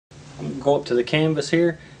I'm going to go up to the canvas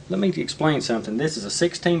here. Let me explain something. This is a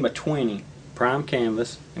 16 by 20 prime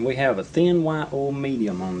canvas, and we have a thin white oil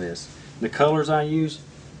medium on this. The colors I use,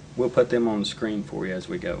 we'll put them on the screen for you as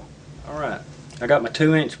we go. Alright, I got my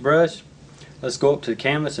 2-inch brush. Let's go up to the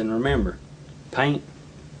canvas and remember, paint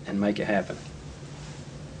and make it happen.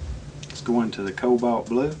 Let's go into the cobalt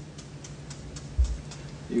blue.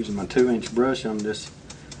 Using my 2-inch brush, I'm just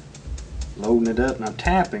loading it up and I'm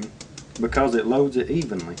tapping because it loads it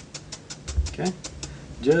evenly. Okay,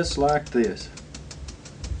 just like this.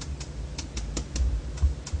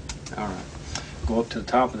 Alright, go up to the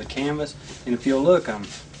top of the canvas, and if you'll look, I'm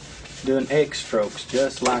doing X strokes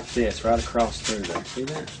just like this right across through there. See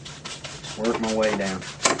that? Work my way down.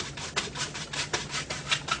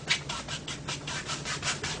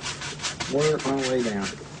 Work my way down.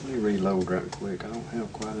 Let me reload right quick. I don't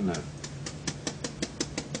have quite enough.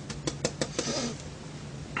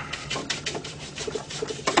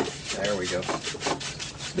 There we go.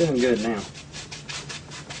 It's doing good now.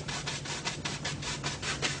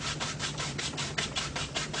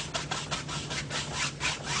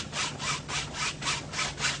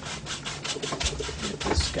 Get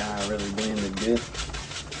this sky really blended good.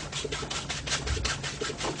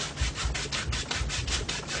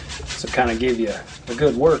 So kind of give you a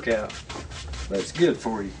good workout, but it's good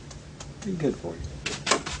for you. Be good for you.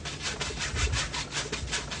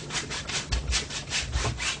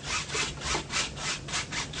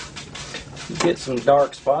 You get some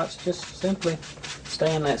dark spots, just simply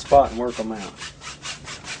stay in that spot and work them out.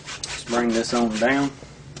 Let's bring this on down.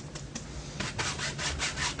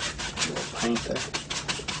 A little paint there.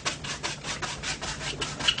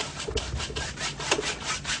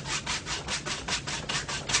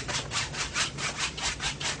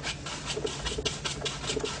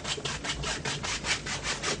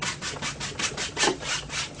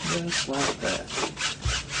 Just like that.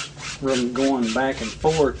 I'm going back and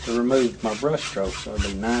forth to remove my brush stroke so it'll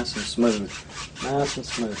be nice and smooth. Nice and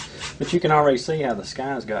smooth. But you can already see how the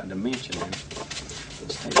sky's got dimension in it.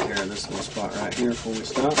 Let's take care of this little spot right here before we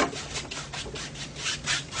stop.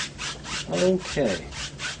 Okay.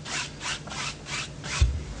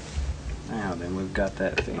 Now then, we've got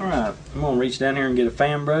that thing. Alright, I'm going to reach down here and get a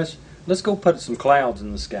fan brush. Let's go put some clouds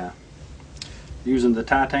in the sky. Using the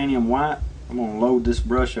titanium white, I'm going to load this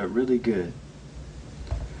brush up really good.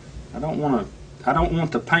 I don't want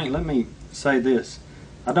the paint, let me say this,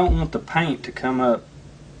 I don't want the paint to come up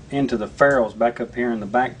into the ferrules back up here in the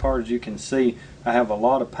back part. As you can see, I have a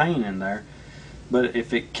lot of paint in there, but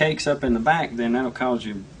if it cakes up in the back, then that'll cause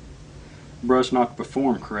your brush not to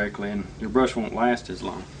perform correctly and your brush won't last as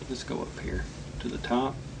long. Let's go up here to the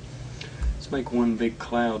top. Let's make one big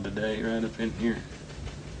cloud today right up in here,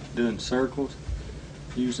 doing circles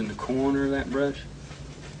using the corner of that brush.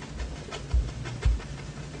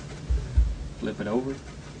 Flip it over.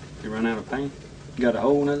 You run out of paint, you got a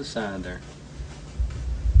whole other side there.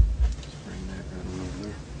 Let's bring that right on over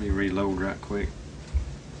there. Let me reload right quick.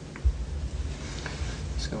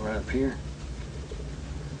 Let's go right up here.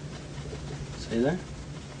 See there?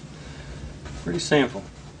 Pretty simple.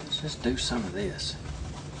 Let's just do some of this.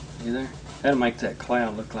 See there? That'll make that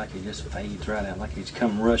cloud look like it just fades right out, like he's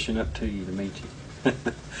come rushing up to you to meet you.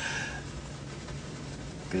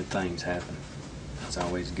 Good things happen. That's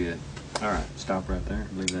always good. Alright, stop right there.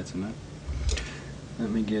 I believe that's enough.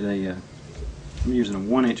 Let me get a, I'm using a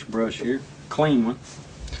 1-inch brush here, clean one.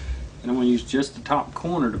 And I'm going to use just the top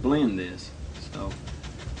corner to blend this. So,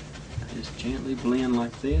 just gently blend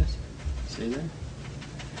like this. See there?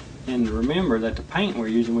 And remember that the paint we're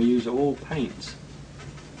using, we use oil paints.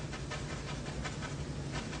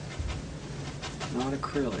 Not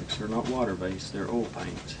acrylics, or not water-based, they're oil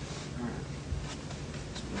paints. Alright,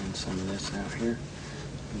 let's blend some of this out here.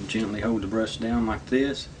 And gently hold the brush down like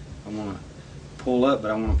this. I want to pull up,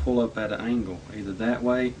 but I want to pull up at an angle, either that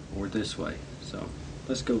way or this way. So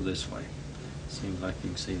let's go this way. Seems like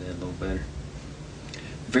you can see that a little better.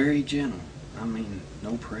 Very gentle. I mean,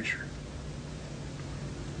 no pressure.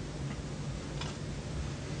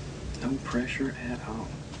 No pressure at all.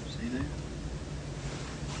 See that?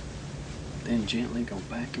 Then gently go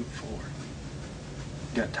back and forth.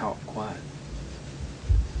 Got to talk quiet.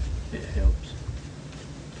 It helps.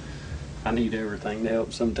 I need everything to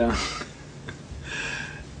help sometimes.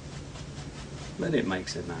 But it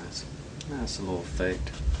makes it nice. Nice little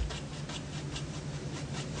effect.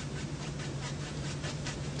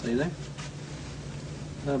 See there?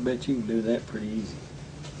 I bet you can do that pretty easy.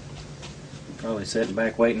 You're probably sitting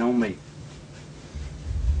back waiting on me.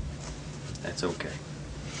 That's okay.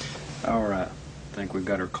 Alright, I think we've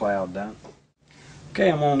got our cloud done.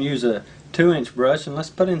 Okay, I'm going to use a 2-inch brush and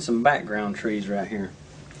let's put in some background trees right here.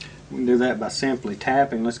 We can do that by simply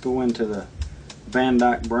tapping. Let's go into the Van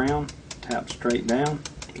Dyke Brown, tap straight down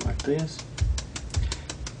like this.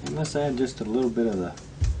 And let's add just a little bit of the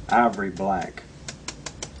Ivory Black.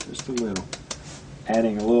 Just a little.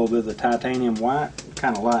 Adding a little bit of the Titanium White,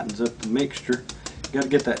 kind of lightens up the mixture. You got to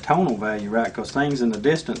get that tonal value right, because things in the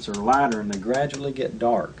distance are lighter and they gradually get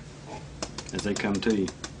dark as they come to you.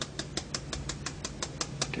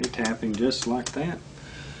 Okay, tapping just like that.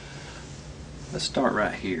 Let's start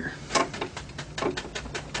right here.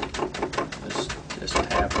 Let's just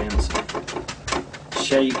tap in some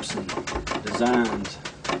shapes and designs.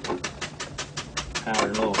 Out a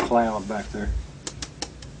little cloud back there.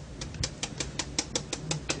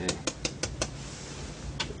 Okay.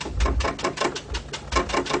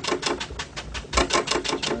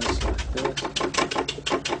 Just like this.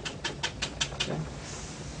 Okay.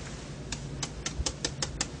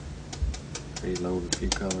 Reload a few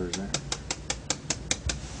colors there.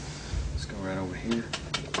 Let's go right over here.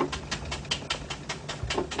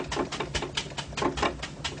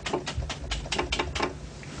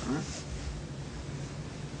 Alright.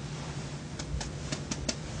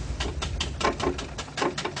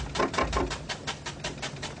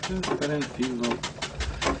 Just put in a few little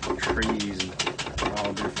trees and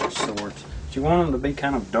all different sorts. But you want them to be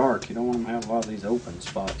kind of dark. You don't want them to have a lot of these open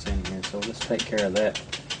spots in here. So let's take care of that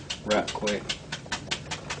right quick.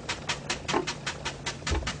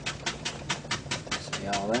 See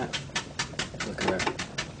all that? Look at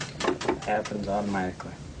that. It happens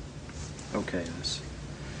automatically. Okay,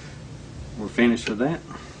 we're finished with that.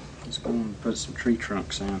 Let's go and put some tree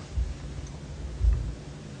trunks in.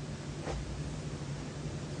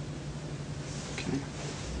 Okay.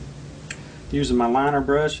 Using my liner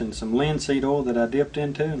brush and some linseed oil that I dipped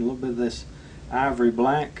into and a little bit of this Ivory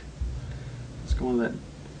Black. Let's go into that,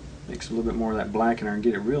 mix a little bit more of that black in there and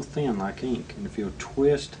get it real thin like ink. And if you'll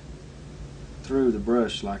twist through the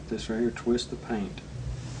brush like this right here, twist the paint.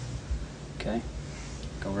 Okay,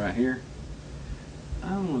 go right here. I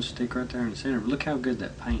don't want to stick right there in the center, but look how good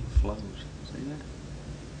that paint flows. See that?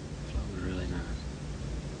 It flows really nice.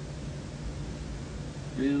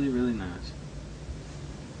 Really, really nice.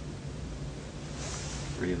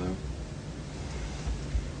 Reload.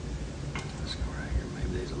 Let's go right here.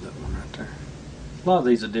 Maybe there's a little one right there. A lot of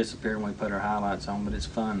these will disappear when we put our highlights on, but it's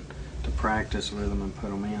fun to practice with them and put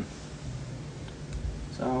them in.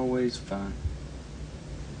 It's always fun.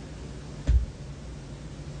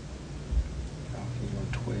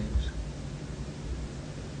 Twigs.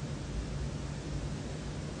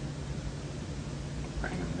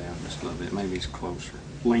 Bring them down just a little bit. Maybe it's closer.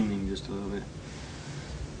 Leaning just a little bit.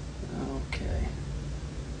 Okay.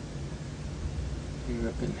 You're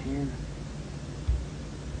up in here.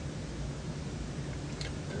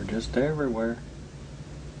 They're just everywhere.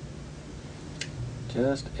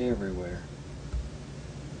 Just everywhere.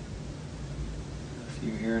 A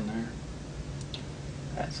few here and there.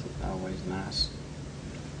 That's always nice.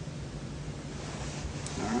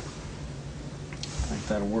 Alright. I think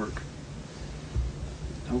that'll work.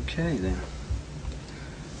 Okay then.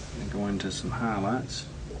 I'm going to go into some highlights.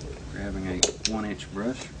 Grabbing a 1-inch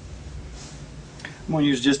brush. I'm going to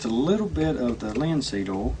use just a little bit of the linseed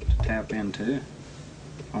oil to tap into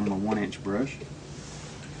on the 1-inch brush.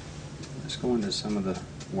 Let's go into some of the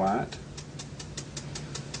white.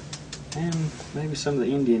 And maybe some of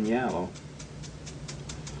the Indian yellow.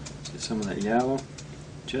 Get some of that yellow.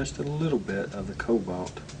 Just a little bit of the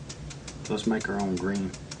cobalt. Let's make our own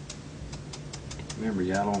green. Remember,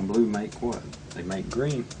 yellow and blue make what? They make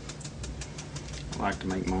green. I like to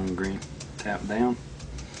make my own green. Tap down.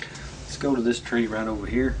 Let's go to this tree right over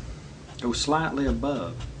here. Go slightly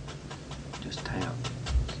above. Just tap.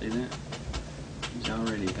 See that? He's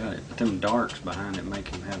already got it. But them darks behind it make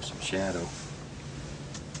him have some shadow.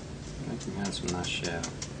 Make him have some nice shadow.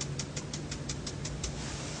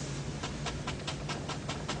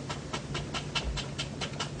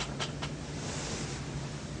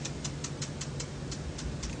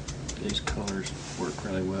 These colors work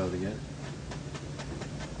really well together.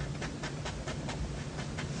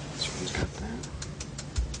 This one's got that.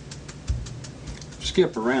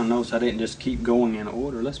 Skip around. Notice I didn't just keep going in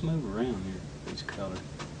order. Let's move around here. These colors.